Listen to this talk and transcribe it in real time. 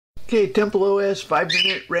Okay, TempleOS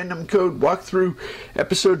 5-minute random code walkthrough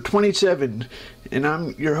episode 27, and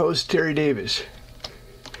I'm your host Terry Davis.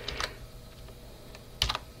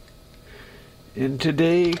 And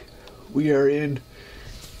today we are in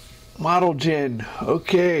Model Gen.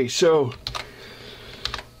 Okay, so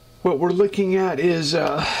what we're looking at is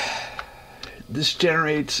this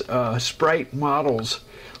generates sprite models.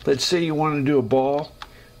 Let's say you want to do a ball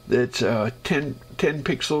that's 10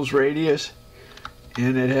 pixels radius,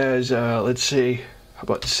 and it has let's say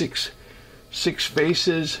about six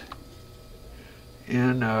faces,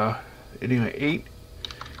 and anyway 8,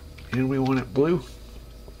 and we want it blue.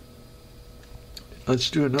 Let's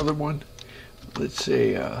do another one. Let's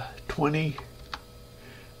say 20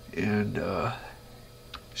 and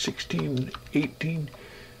 16, 18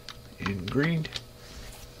 in green.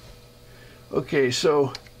 Okay,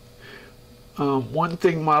 so one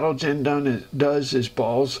thing Model Gen does is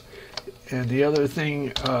balls, and the other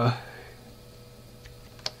thing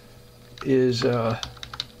is men,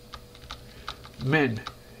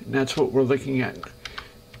 and that's what we're looking at.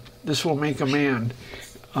 This will make a man.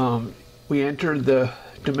 We enter the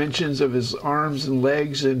dimensions of his arms and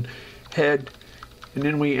legs and head, and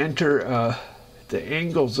then we enter the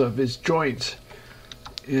angles of his joints,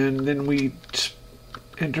 and then we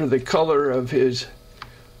enter the color of his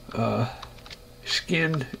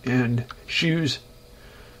skin and shoes.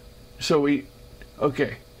 So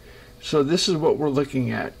so this is what we're looking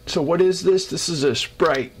at. So what is this? This is a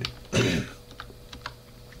sprite.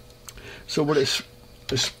 So what a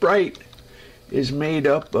sprite is made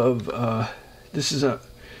up of, it's a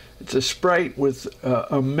sprite with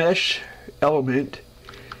a mesh element,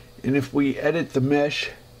 and if we edit the mesh,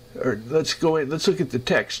 or let's look at the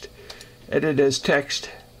text. Edit as text.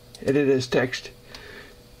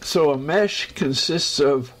 So a mesh consists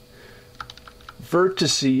of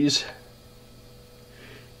vertices,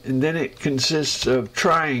 and then it consists of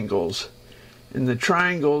triangles, and the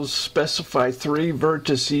triangles specify 3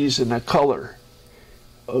 vertices and a color.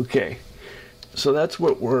 Okay, so that's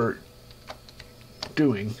what we're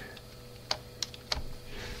doing.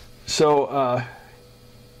 So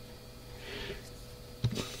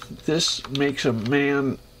this makes a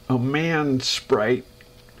man sprite.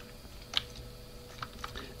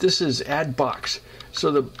 This is add box. So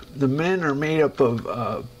the men are made up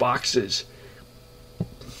of boxes.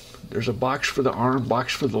 There's a box for the arm,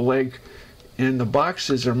 box for the leg, and the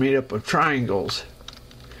boxes are made up of triangles.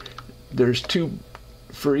 There's 2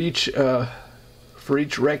 for each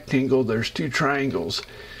rectangle. There's 2 triangles.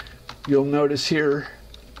 You'll notice here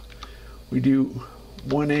we do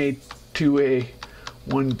 1A, 2A,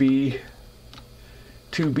 1B,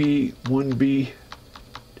 2B, 1B,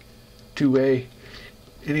 2A.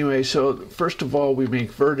 Anyway, so first of all we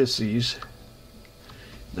make vertices.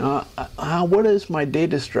 Now, what is my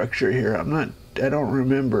data structure here? I don't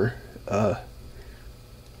remember.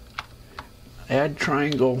 Add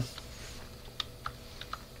triangle.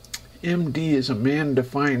 MD is a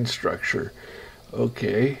man-defined structure.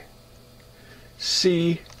 Okay.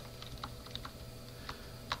 C.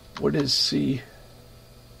 What is C?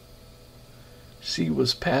 C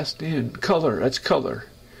was passed in. Color. That's color.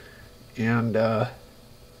 And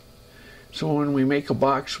so when we make a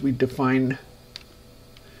box, we define.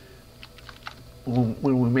 When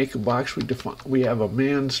we make a box, we have a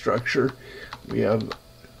man structure. We have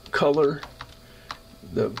color.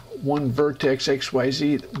 The one vertex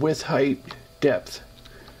XYZ, width, height, depth.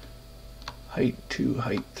 Height 2,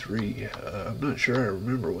 height 3. I'm not sure I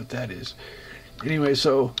remember what that is. Anyway,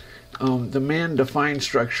 so the man-defined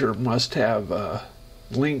structure must have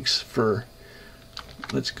links for.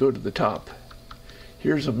 Let's go to the top.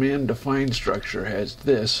 Here's a man-defined structure, has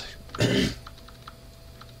this.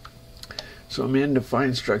 So a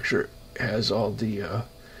man-defined structure has all the.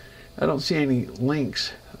 I don't see any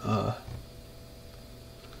links.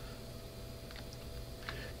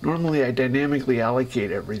 Normally I dynamically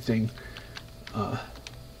allocate everything. Oh,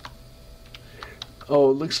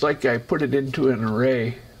 it looks like I put it into an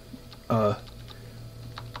array.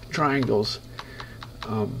 Triangles.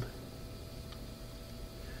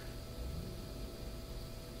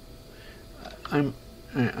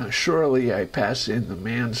 Surely I pass in the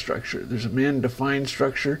man structure. There's a man-defined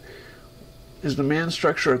structure. Is the man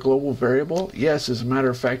structure a global variable? Yes, as a matter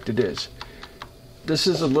of fact it is. This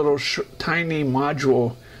is a little tiny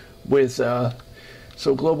module with, so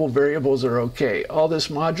global variables are okay. All this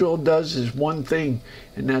module does is one thing,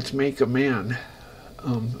 and that's make a man.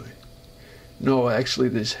 No, actually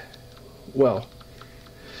this, well,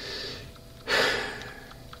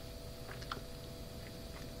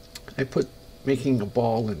 I put making a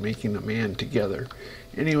ball and making a man together.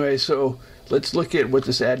 Anyway, so let's look at what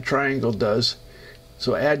this add triangle does.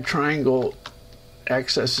 So add triangle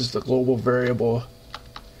accesses the global variable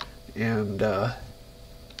and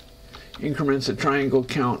increments the triangle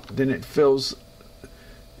count. Then it fills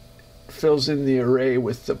in the array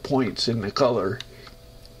with the points in the color.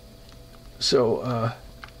 So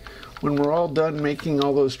when we're all done making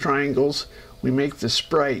all those triangles, we make the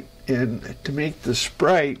sprite. And to make the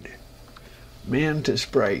sprite, man to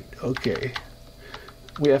sprite, okay,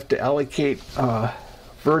 we have to allocate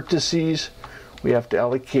vertices. We have to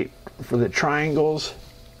allocate for the triangles.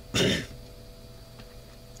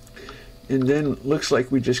 And then looks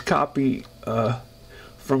like we just copy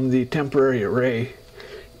from the temporary array.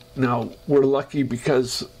 Now we're lucky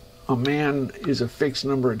because a man is a fixed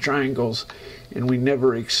number of triangles and we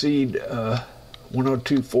never exceed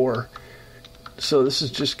 1024. So this is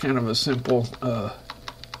just kind of a simple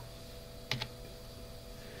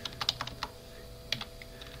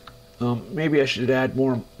maybe I should add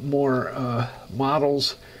more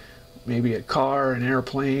models, maybe a car, an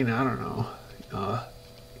airplane, I don't know.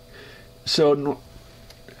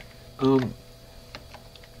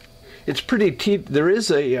 It's pretty there is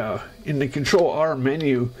a in the Control R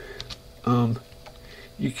menu,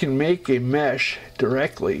 you can make a mesh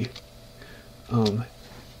directly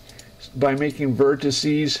by making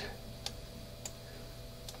vertices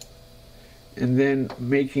and then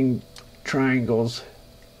making triangles.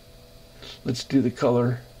 Let's do the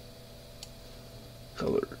color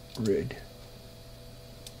red.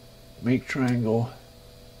 Make triangle.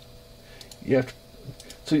 You have to,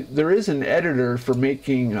 so there is an editor for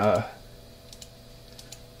making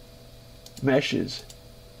meshes.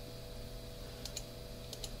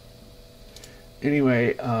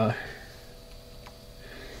 Anyway,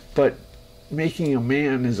 but making a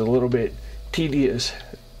man is a little bit tedious.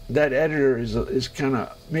 That editor is kind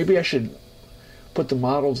of, maybe I should put the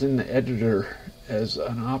models in the editor as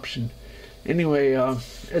an option. Anyway,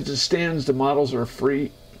 as it stands, the models are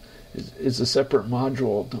free. It's a separate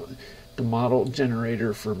module, the model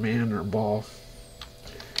generator for man or ball.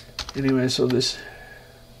 Anyway, so this,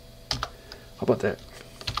 how about that?